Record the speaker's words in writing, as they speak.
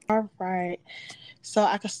All right. So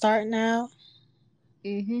I can start now.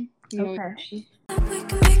 Mm-hmm. No. Okay. We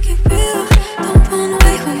can make it real. Don't wanna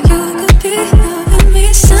wait who you could be. Loving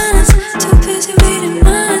me signs. Too busy reading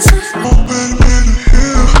minds.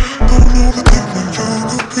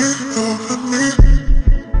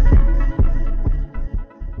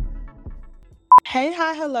 Hey,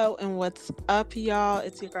 hi, hello, and what's up, y'all?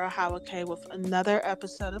 It's your girl Howard K with another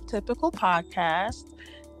episode of Typical Podcast.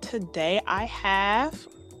 Today I have,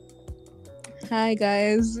 Hi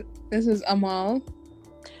guys, this is Amal.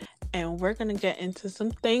 and we're gonna get into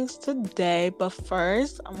some things today. But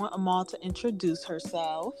first, I want Amal to introduce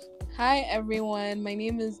herself. Hi everyone, my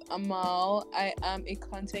name is Amal. I am a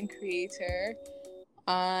content creator,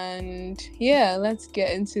 and yeah, let's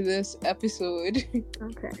get into this episode.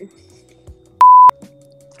 Okay.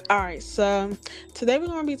 All right, so today we're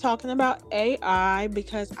going to be talking about AI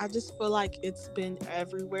because I just feel like it's been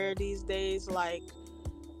everywhere these days. Like,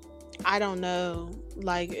 I don't know,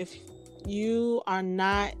 like if you are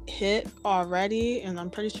not hip already, and I'm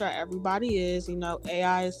pretty sure everybody is,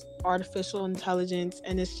 AI is artificial intelligence,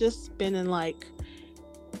 and it's just been in like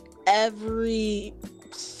every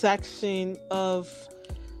section of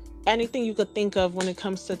anything you could think of when it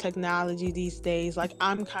comes to technology these days. Like,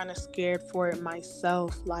 I'm kind of scared for it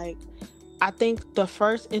myself. Like, I think the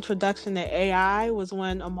first introduction to AI was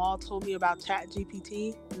when Amal told me about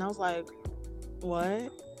ChatGPT, and I was like,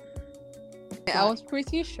 what? I Like, was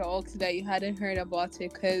pretty shocked that you hadn't heard about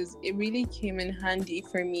it because it really came in handy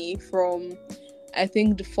for me from, I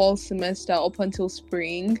think, the fall semester up until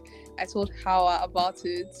spring. I told Hawa about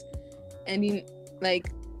it, and then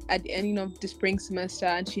like at the ending of the spring semester,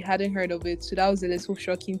 and she hadn't heard of it, so that was a little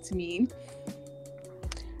shocking to me.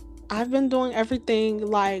 I've been doing everything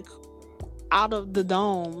like out of the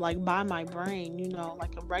dome, like by my brain,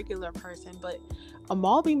 like a regular person. But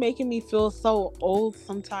Amal be making me feel so old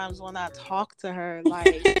sometimes when I talk to her.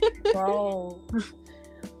 Like, bro.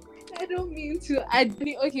 I don't mean to.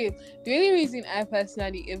 Okay. The only reason I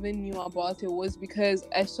personally even knew about it was because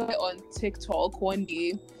I saw it on TikTok one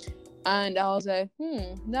day, and I was like,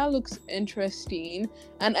 that looks interesting.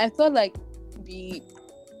 And I thought like be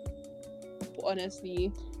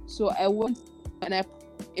honestly. So I went and I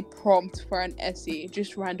put a prompt for an essay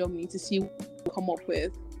just randomly to see what I come up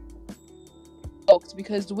with.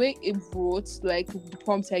 Because the way it wrote, like the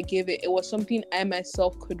prompt I gave it, it was something I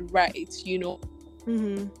myself could write.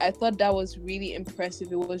 Mm-hmm. I thought that was really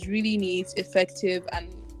impressive. It was really neat, effective,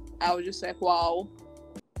 and I was just like, wow.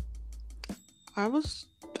 I was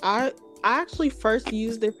I I actually first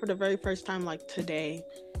used it for the very first time like today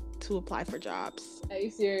to apply for jobs. Are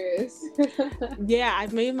you serious? Yeah, I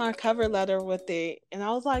made my cover letter with it, and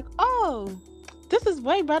I was like, "Oh, this is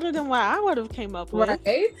way better than what I would have came up with."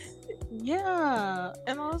 Right? Yeah,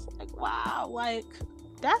 and I was like, "Wow, like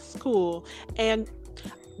that's cool." And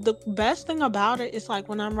the best thing about it is like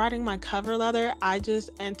when I'm writing my cover letter, I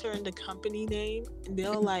just enter in the company name, and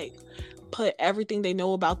they'll like put everything they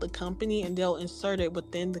know about the company, and they'll insert it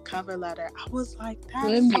within the cover letter. I was like,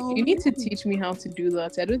 "That's so You need to neat." teach me how to do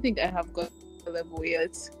that. I don't think I have got the level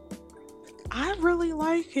yet. I really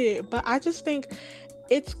like it, but I just think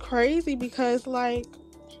it's crazy because, like,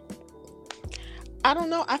 I don't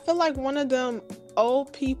know. I feel like one of them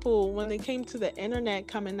old people when it came to the internet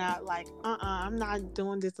coming out, like, I'm not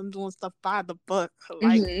doing this. I'm doing stuff by the book.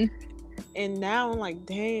 Like, Mm-hmm. and now I'm like,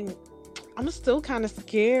 dang, I'm still kind of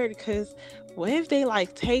scared because what if they,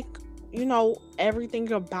 like, take,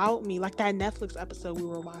 everything about me, like that Netflix episode we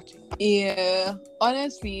were watching? Yeah,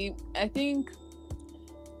 honestly, I think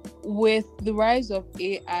with the rise of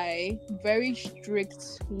AI, very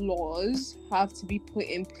strict laws have to be put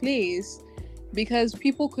in place because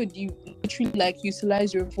people could literally like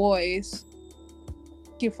utilize your voice.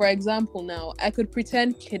 Okay, for example, now I could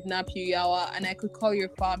pretend kidnap you, Yawa, and I could call your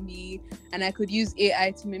family, and I could use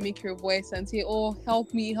AI to mimic your voice and say, "Oh,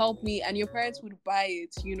 help me," and your parents would buy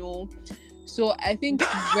it. So I think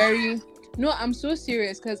very no, I'm so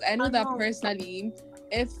serious because I know I that know. personally,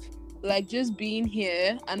 if like just being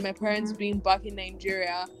here and my parents Mhm. being back in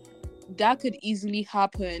Nigeria, that could easily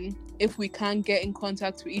happen if we can't get in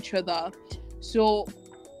contact with each other. So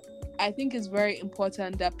I think it's very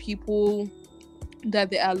important that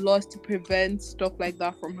there are laws to prevent stuff like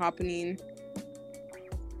that from happening.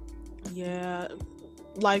 Yeah,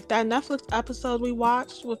 like that Netflix episode we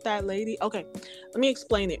watched with that lady. Okay, let me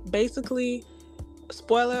explain it. Basically,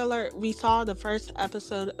 spoiler alert, we saw the first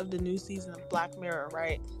episode of the new season of Black Mirror,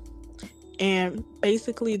 right? And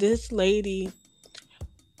basically, this lady,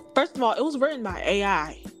 first of all, it was written by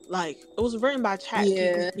AI. Like, it was written by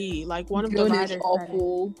Yeah, ChatGPT. Like, one of the Joan is writers said it.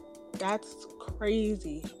 awful. That's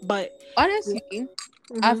crazy. But yeah. Honestly,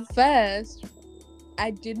 at Hmm. first,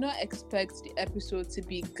 I did not expect the episode to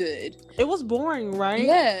be good. It was boring, right?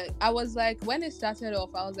 Yeah, I was like, when it started off,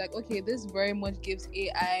 I was like, okay, this very much gives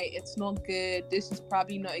AI. It's not good. This is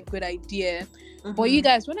probably not a good idea. But you Hmm.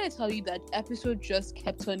 guys, when I tell you that episode just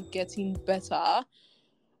kept on getting better,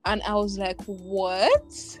 and I was like,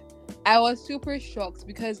 what? I was super shocked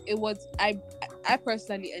because I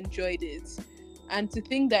personally enjoyed it. And to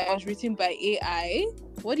think that it was written by AI,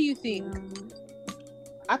 what do you think? Yeah.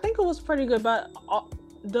 I think it was pretty good, but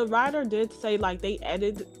the writer did say like they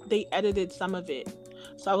edited some of it,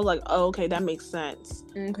 so I was like, oh, okay, that makes sense.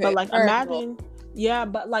 But Okay, like, fair enough. imagine, yeah,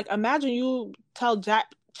 but like, imagine you tell Chat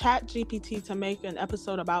GPT to make an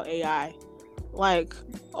episode about AI, like,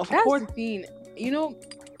 of That's course, the thing. You know,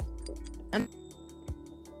 and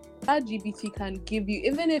that GPT can give you,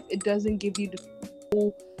 even if it doesn't give you the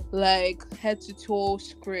full, like, head to toe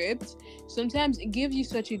script, sometimes it gives you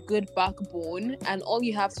such a good backbone, and all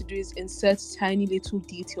you have to do is insert tiny little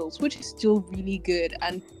details, which is still really good,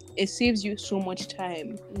 and it saves you so much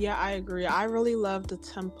time. yeah, I agree. I really love the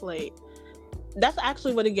template. That's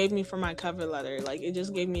actually what it gave me for my cover letter. Like, it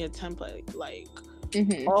just gave me a template, like,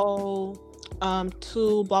 Mm-hmm. oh,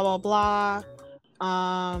 to blah blah blah,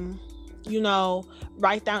 you know,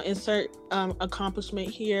 write down, insert accomplishment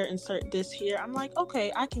here, insert this here. I'm like,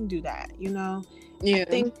 okay, I can do that, you know. I Yeah.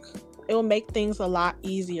 think it will make things a lot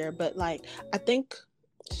easier. But like, I think,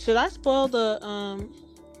 should I spoil the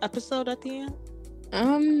episode at the end?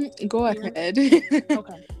 Go Yeah. ahead.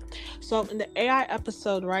 Okay. So in the AI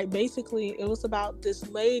episode, right, basically it was about this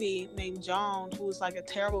lady named Joan who was like a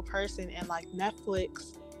terrible person, and like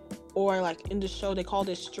Netflix, or like in the show they called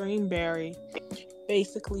it Streamberry.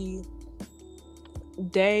 Basically,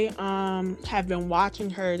 they have been watching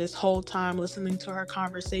her this whole time, listening to her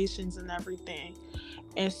conversations and everything.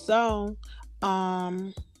 And so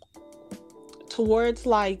um towards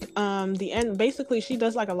like the end, basically she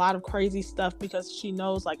does like a lot of crazy stuff because she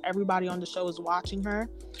knows like everybody on the show is watching her.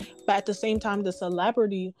 But at the same time, the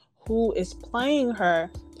celebrity who is playing her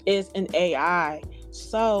is an AI.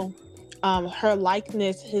 So her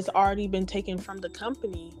likeness has already been taken from the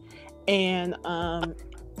company, and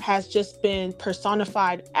has just been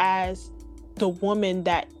personified as the woman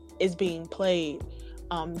that is being played,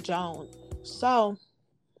 Joan. So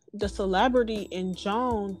the celebrity in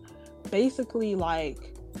Joan basically, like,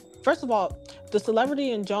 first of all, the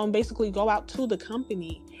celebrity and Joan basically go out to the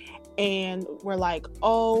company and we're like,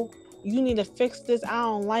 oh, you need to fix this, I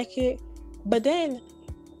don't like it. But then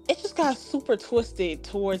it just got super twisted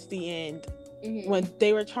towards the end Mm-hmm. when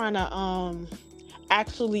they were trying to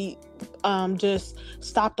actually just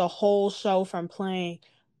stop the whole show from playing,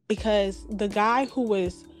 because the guy who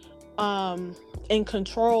was um in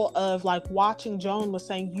control of like watching Joan was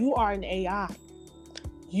saying, you are an AI,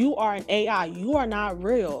 you are an AI, you are not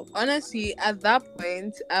real. Honestly, at that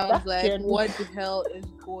point, I was That like, scared me. what the hell is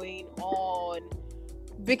going on?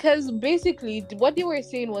 Because basically, what they were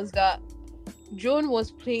saying was that Joan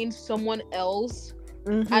was playing someone else,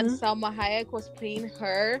 and Mm-hmm. Salma Hayek was playing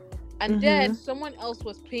her, and then Mm-hmm. someone else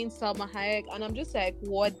was playing Salma Hayek, and I'm just like,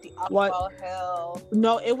 what the What? actual hell?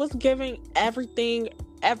 No, it was giving everything,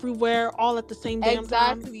 everywhere, all at the same damn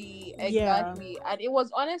time. Exactly, Yeah, exactly. And it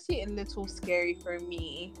was honestly a little scary for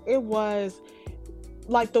me. it was.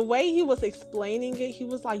 Like the way he was explaining it, he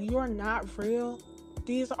was like, you are not real,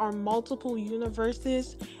 these are multiple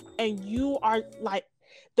universes, and you are like,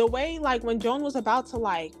 the way like when Joan was about to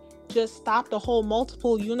like just stop the whole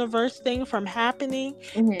multiple universe thing from happening,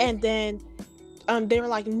 Mm-hmm. and then they were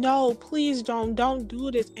like, no, please, Joan, don't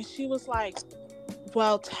do this. And she was like,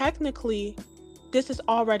 well, technically this has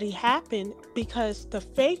already happened because the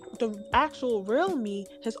actual real me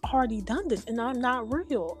has already done this, and I'm not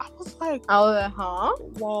real. I was like, I was like, huh?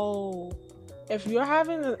 whoa. If you're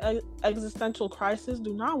having an existential crisis,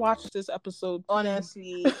 do not watch this episode, please.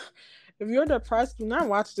 Honestly. If you're depressed, do not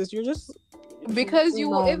watch this. You're just, Because you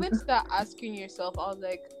will no. even start asking yourself, I was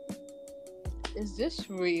like, is this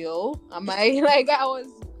real? Am I like, I was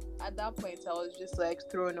at that point, I was just like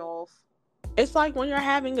thrown off. It's like when you're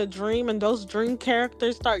having a dream and those dream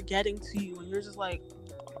characters start getting to you, and you're just like,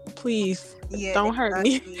 please, Yeah, don't hurt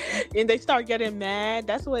me. exactly. And they start getting mad.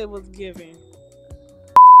 That's what it was giving.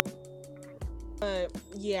 But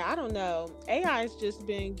yeah, I don't know. AI's just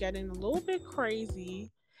been getting a little bit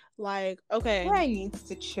crazy. Like, okay, AI needs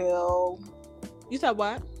to chill. you said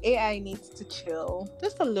what? AI needs to chill.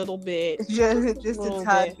 Just a little bit. Just a Little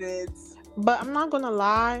tad bit. bit. But I'm not gonna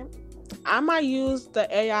lie, I might use the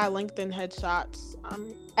AI LinkedIn headshots.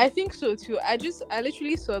 I think so too. I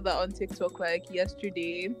literally saw that on TikTok like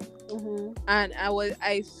yesterday. Mm-hmm. and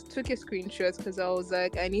I took a screenshot because I was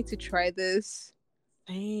like, I need to try this.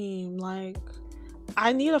 Same. Like,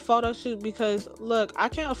 I need a photo shoot because look, I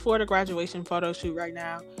can't afford a graduation photo shoot right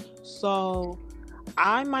now. So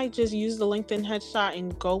I might just use the LinkedIn headshot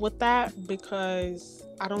and go with that because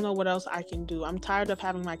I don't know what else I can do. I'm tired of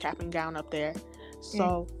having my cap and gown up there. Mm.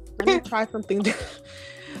 So let me try something.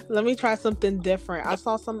 Let me try something different. I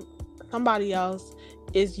saw somebody else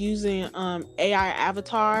is using AI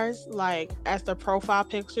avatars like as their profile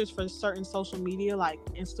pictures for certain social media like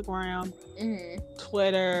Instagram, Mm.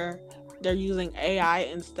 Twitter. They're using AI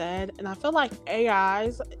instead, and I feel like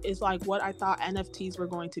AIs is like what I thought NFTs were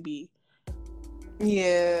going to be,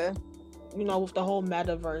 Yeah. with the whole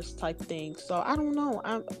metaverse type thing. So I don't know.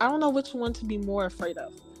 I don't know which one to be more afraid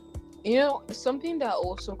of. Something that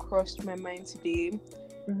also crossed my mind today.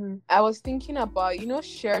 Mm-hmm. I was thinking about,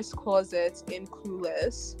 Cher's closet in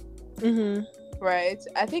Clueless, Mm-hmm. right?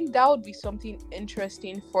 I think that would be something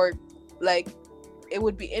interesting for, like, it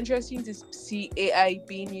would be interesting to see AI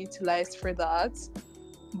being utilized for that.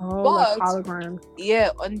 Oh, like But holograms.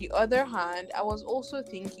 yeah, on the other hand, I was also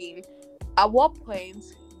thinking, at what point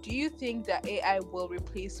do you think that AI will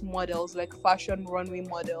replace models like fashion runway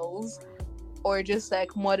models, or just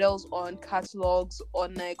like models on catalogs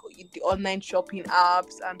on like the online shopping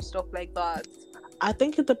apps and stuff like that? I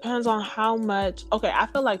think it depends on how much. Okay, I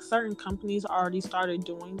feel like certain companies already started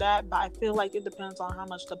doing that, but I feel like it depends on how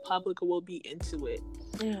much the public will be into it.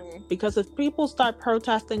 Mm. Because if people start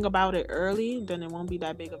protesting about it early, then it won't be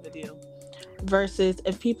that big of a deal. Versus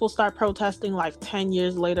if people start protesting like 10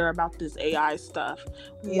 years later about this AI stuff,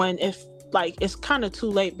 Yeah. when if like it's kind of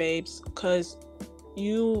too late, babes, because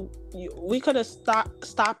we could have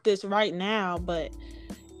stopped this right now, but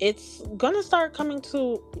it's gonna start coming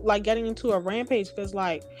to like getting into a rampage because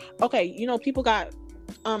like okay, people got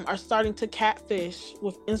are starting to catfish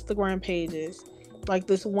with Instagram pages. Like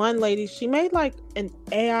this one lady, she made like an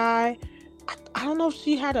I don't know if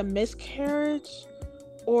she had a miscarriage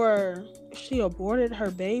or she aborted her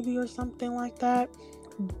baby or something like that,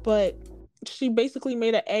 but she basically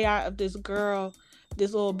made an AI of this girl,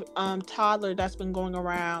 this little toddler that's been going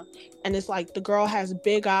around, and it's like the girl has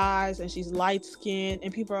big eyes and she's light skinned,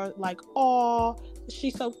 and people are like, "Oh,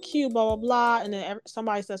 she's so cute," blah blah blah, and then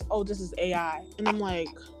somebody says, "Oh, this is AI," and I'm like,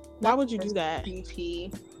 "Why That would you do is that?"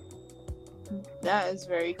 creepy. That is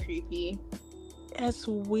very creepy. It's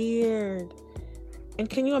weird. And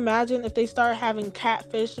can you imagine if they start having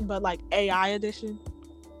catfish, but like AI edition?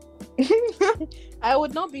 I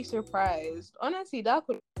would not be surprised. Honestly, that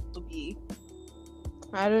could also be.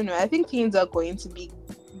 I don't know. I think things are going to be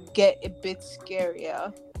get a bit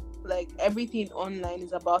scarier. Like everything online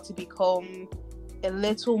is about to become a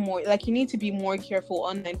little more, like, you need to be more careful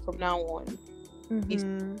online from now on,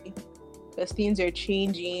 Mm-hmm. because things are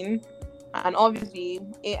changing. And obviously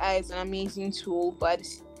AI is an amazing tool, but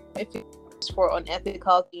if it's for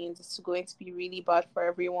unethical things, it's going to be really bad for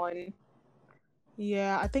everyone.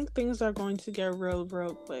 Yeah, I think things are going to get real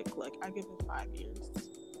quick. Like I give it 5 years.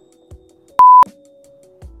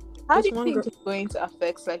 How do This you one think girl, it's going to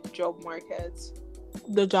affect like job markets?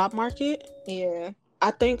 the job market. Yeah.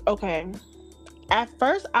 I think okay. At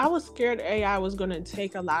first, I was scared AI was going to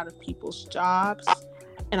take a lot of people's jobs,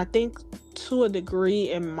 and I think to a degree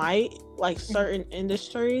it might, like certain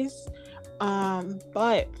industries.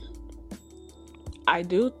 But I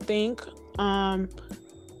do think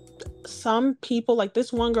some people like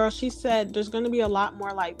this one girl, she said there's going to be a lot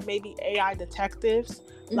more like maybe AI detectives.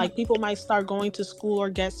 Like Mhm. people might start going to school or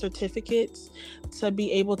get certificates to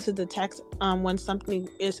be able to detect when something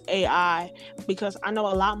is AI, because I know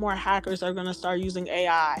a lot more hackers are going to start using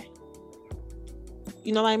AI.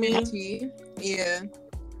 You know what I mean? Security. Yeah.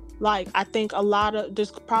 Like I think a lot of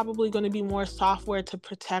there's probably going to be more software to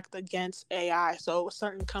protect against AI. So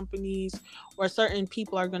certain companies or certain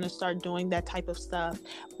people are going to start doing that type of stuff.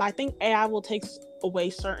 But I think AI will take away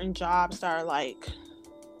certain jobs that are like,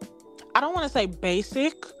 I don't want to say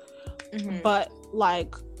basic, Hmm. but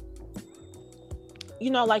like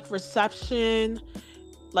like reception,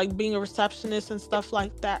 like being a receptionist and stuff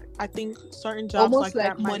like that. I think certain jobs Almost like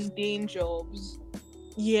like that might, mundane jobs.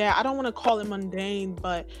 yeah, I don't want to call it mundane,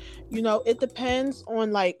 but it depends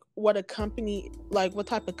on like what a company, like what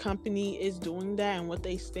type of company is doing that and what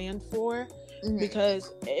they stand for. Hmm.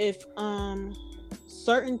 Because if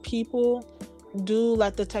certain people do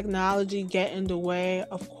let the technology get in the way,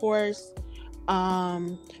 of course,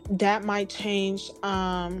 that might change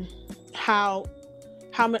how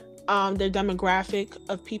their demographic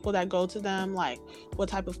of people that go to them, like what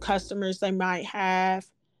type of customers they might have.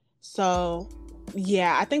 So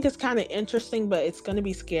yeah, I think it's kind of interesting, but it's going to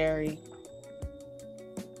be scary.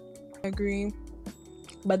 I agree.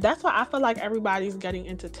 But that's why I feel like everybody's getting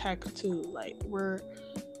into tech too. Like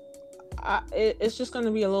it's just going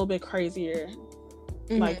to be a little bit crazier.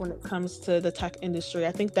 Like Mm-hmm. when it comes to the tech industry,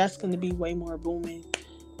 I think that's going to be way more booming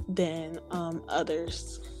than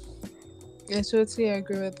others. I totally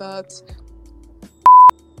agree with that.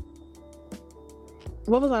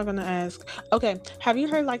 What was I going to ask? Okay, have you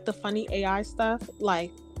heard like the funny AI stuff?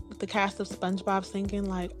 Like the cast of SpongeBob singing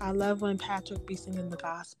like "I love when Patrick be singing the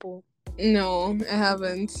gospel." No, I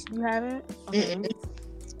haven't. You have it? Okay,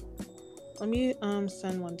 let me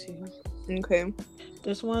send one to you. Okay.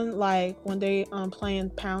 There's one like when they playing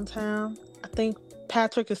Pound Town. I think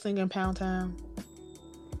Patrick is singing Pound Town.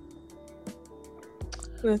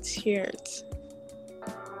 Let's hear it.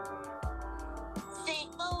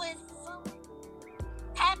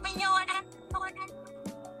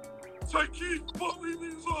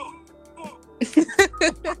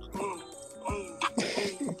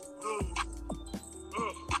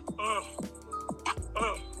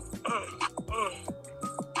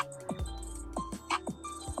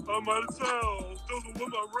 I'm out of town, doesn't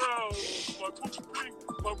want my rounds. My Gucci pink,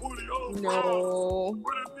 my booty all brown. No.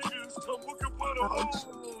 Where the niggas come looking for the hoes.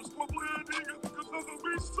 Probably a nigga because of the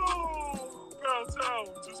beach song. Pound town,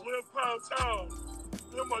 just left Pound town.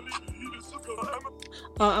 Then my nigga, he just took a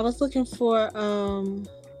I was looking for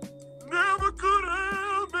never could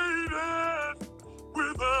have made it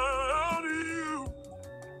without you.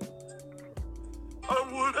 I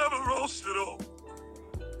would have roasted up.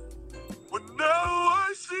 But now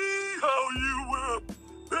I see how you were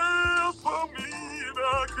there for me, and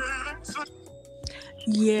I can't say.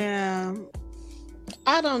 yeah.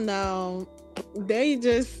 I don't know.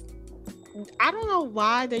 I don't know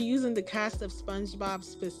why they're using the cast of SpongeBob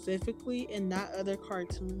specifically and not other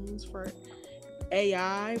cartoons for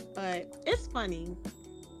AI, but it's funny.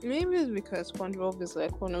 Maybe it's because SpongeBob is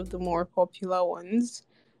like one of the more popular ones.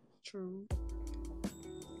 True.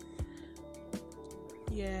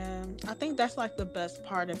 Yeah, I think that's like the best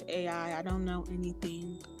part of AI. I don't know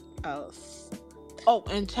anything else. Oh,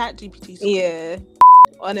 and ChatGPT. Yeah.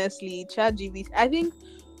 Honestly, ChatGPT. I think,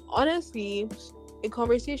 honestly, a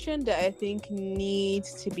conversation that I think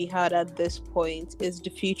needs to be had at this point is the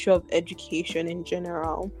future of education in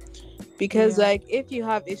general. Because, Yeah. like, if you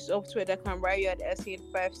have a software that can write you an essay in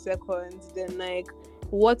 5 seconds, then, like,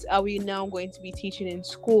 what are we now going to be teaching in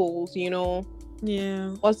schools, you know?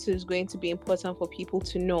 Yeah. What is going to be important for people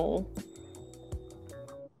to know?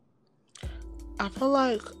 I feel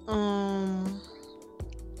like I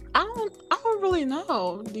don't really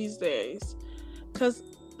know these days, cuz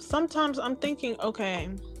sometimes I'm thinking, okay,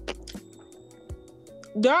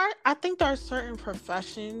 I think there are certain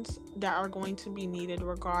professions that are going to be needed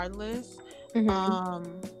regardless.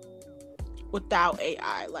 Mm-hmm. Without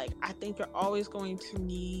AI, like I think you're always going to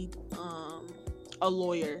need a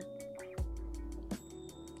lawyer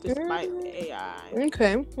despite AI.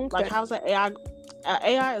 Okay. Like how's that AI?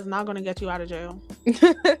 AI is not going to get you out of jail.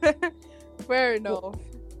 Fair enough.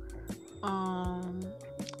 I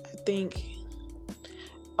think.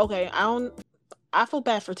 Okay, I feel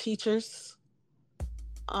bad for teachers.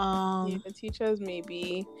 Yeah, teachers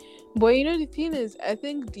maybe, but you know the thing is, I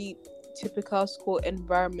think the typical school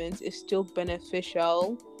environment is still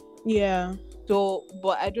beneficial. Yeah. So,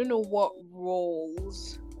 but I don't know what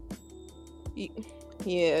roles,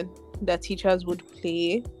 yeah, that teachers would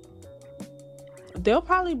play. They'll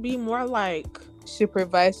probably be more like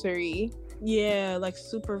Supervisory. yeah, like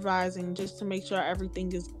supervising just to make sure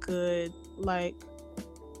everything is good. Like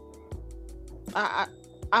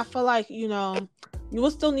I feel like, you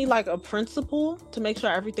will still need like a principal to make sure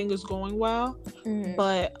everything is going well. Mm.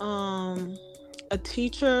 But a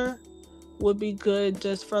teacher would be good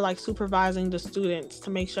just for like supervising the students to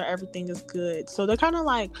make sure everything is good. So they're kind of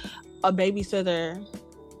like a babysitter.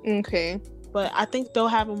 Okay. But I think they'll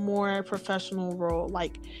have a more professional role,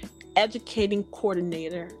 like educating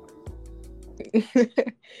coordinator.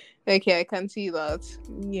 Okay, I can see that.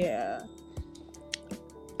 Yeah.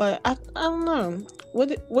 But I don't know. What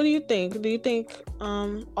do you think? Do you think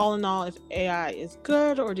all in all if AI is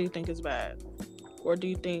good, or do you think it's bad? Or do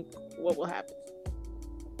you think what will happen?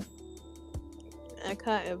 I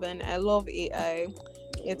can't even. I love AI.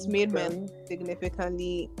 It's made my life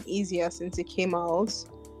significantly easier since it came out.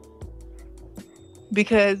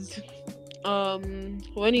 Because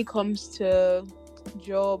when it comes to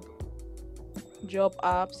job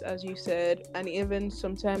apps, as you said, and even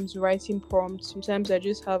sometimes writing prompts, sometimes I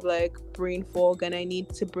just have like brain fog and I need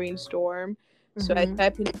to brainstorm. So I Mm-hmm.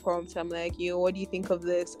 type in a prompt. I'm like, yo, what do you think of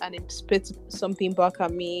this? And it spits something back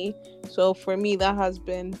at me. So for me, that has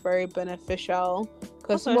been very beneficial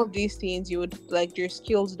because some Okay. of these things you would like, your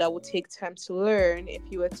skills that would take time to learn if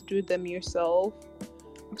you were to do them yourself.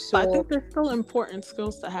 But I So think they're still important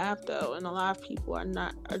skills to have though, and a lot of people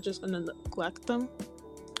are just gonna neglect them.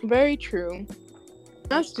 very true.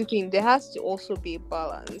 That's the thing. There has to also be a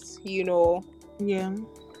balance, you know. Yeah.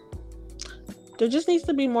 There just needs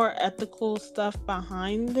to be more ethical stuff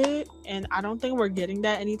behind it, and I don't think we're getting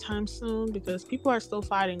that anytime soon because people are still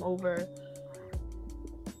fighting over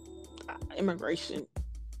immigration.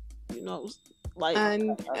 You know, like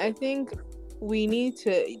And I think we need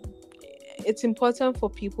to. It's important for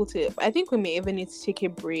people to. I think we may even need to take a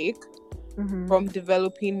break hmm from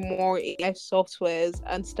developing more AI softwares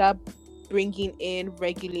and start bringing in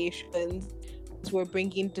regulations as we're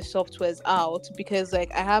bringing the softwares out, because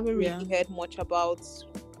like I haven't yeah, really heard much about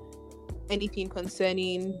anything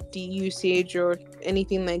concerning the usage or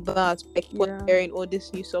anything like that. I keep on yeah, hearing all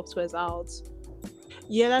these new softwares out.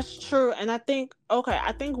 yeah. That's true, and I think okay.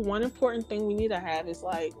 I think one important thing we need to have is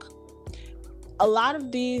like a lot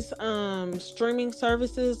of these streaming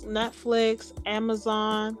services, Netflix,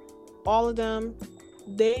 Amazon, all of them,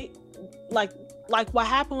 they like what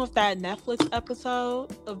happened with that Netflix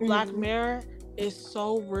episode of Black Mm-hmm. Mirror is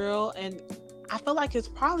so real, and I feel like it's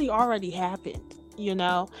probably already happened, you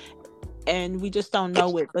know, and we just don't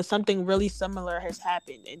know it, but something really similar has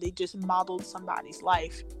happened and they just modeled somebody's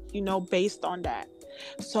life, you know, based on that.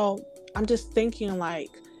 So I'm just thinking like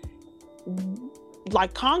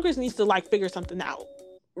Congress needs to like figure something out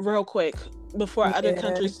real quick before other Yeah,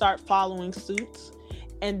 countries start following suits,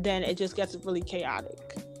 and then it just gets really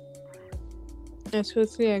chaotic. I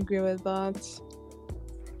totally agree with that.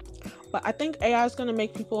 But I think AI is going to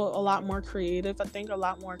make people a lot more creative. I think a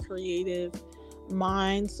lot more creative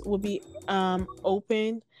minds will be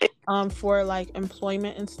open for like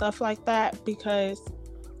employment and stuff like that, because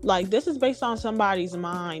like this is based on somebody's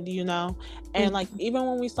mind, you know. And like Mm, even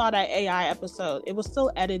when we saw that AI episode, it was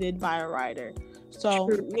still edited by a writer. So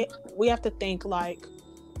true. we have to think like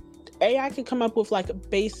AI can come up with like a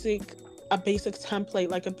basic template,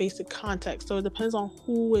 like a basic context. So it depends on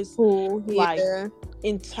who is Cool. like Yeah.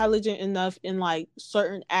 intelligent enough in like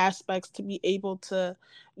certain aspects to be able to,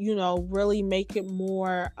 you know, really make it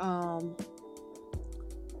more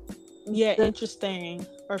yeah, interesting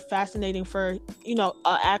or fascinating for, you know,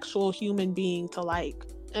 an actual human being to like,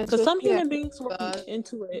 I because some totally human agree beings will with be that.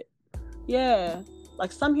 into it. Yeah,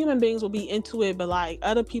 like some human beings will be into it, but like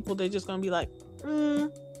other people they're just gonna be like,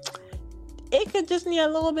 it could just need a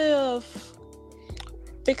little bit of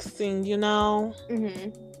fixing, you know. Mm-hmm.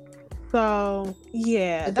 So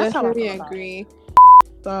I yeah, that's how I definitely feel about it. agree.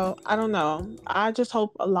 So I don't know. I just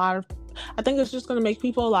hope I think it's just going to make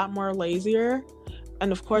people a lot more lazier.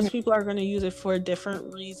 And of course, Mhm. people are going to use it for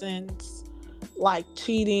different reasons, like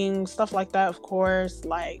cheating, stuff like that, of course.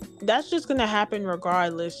 Like, that's just going to happen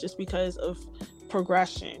regardless, just because of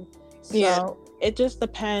progression. Yeah, So it just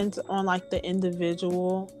depends on like the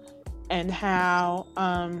individual and how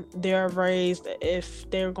they're raised, if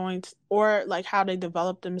they're going to, or like how they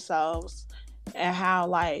develop themselves, and how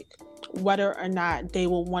like whether or not they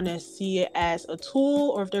will want to see it as a tool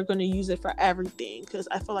or if they're going to use it for everything, because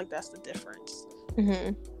I feel like that's the difference.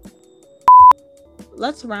 mm-hmm.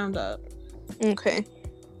 Let's round up. Okay.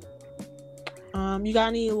 You got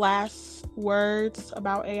any last words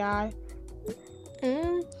about AI?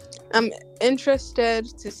 Mm. I'm interested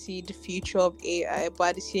to see the future of AI, but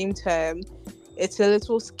at the same time, it's a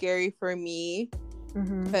little scary for me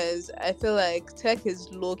Mm-hmm. because I feel like tech is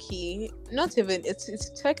low key. Not even it's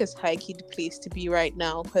tech is high key the place to be right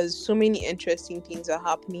now because so many interesting things are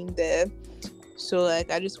happening there. So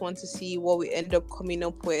like I just want to see what we end up coming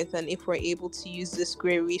up with and if we're able to use this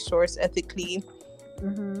great resource ethically.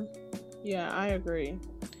 Mm-hmm. Yeah, I agree.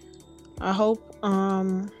 I hope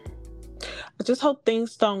I just hope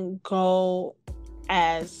things don't go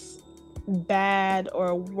as bad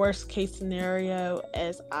or worst case scenario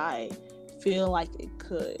as I feel like it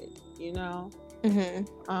could, you know?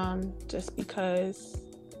 Mm-hmm. Just because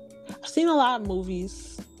I've seen a lot of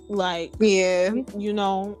movies like, Yeah. you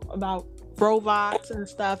know, about robots and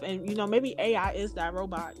stuff, and you know, maybe AI is that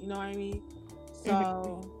robot, you know what I mean? Mm-hmm.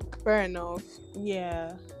 So Fair enough.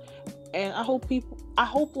 yeah. And I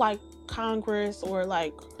hope like Congress or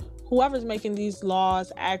like whoever's making these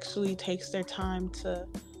laws actually takes their time to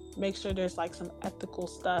make sure there's like some ethical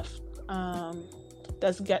stuff um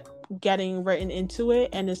that's getting written into it,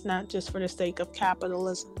 and it's not just for the sake of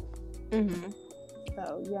capitalism. Mm-hmm.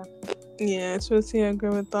 So yeah. Yeah, I totally agree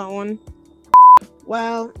with that one.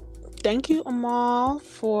 Well, Thank you, Amal,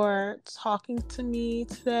 for talking to me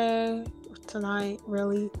tonight,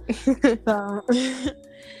 really. So,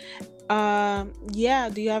 yeah.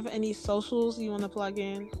 Do you have any socials you want to plug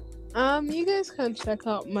in? You guys can check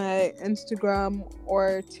out my Instagram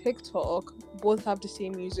or TikTok. Both have the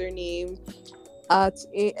same username at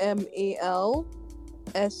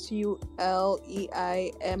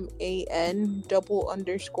AmalSuleiman double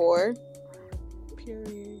underscore.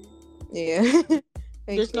 Period. Yeah.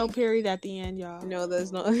 There's no Okay. period at the end, y'all. No,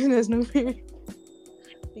 there's no there's no period.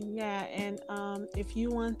 Yeah, and if you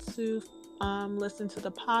want to listen to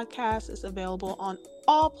the podcast, it's available on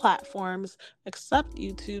all platforms except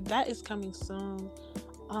YouTube. That is coming soon.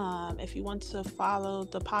 If you want to follow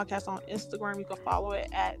the podcast on Instagram, you can follow it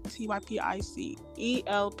at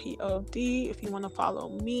TYPICELPOD. If you want to follow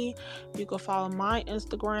me, you can follow my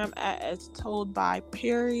Instagram at as told by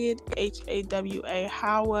period HAWA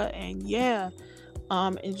Howa. And yeah,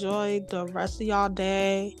 enjoy the rest of y'all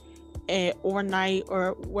day or night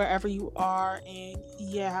or wherever you are, and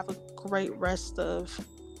yeah, have a great rest of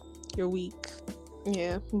your week.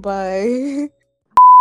 Yeah. Bye.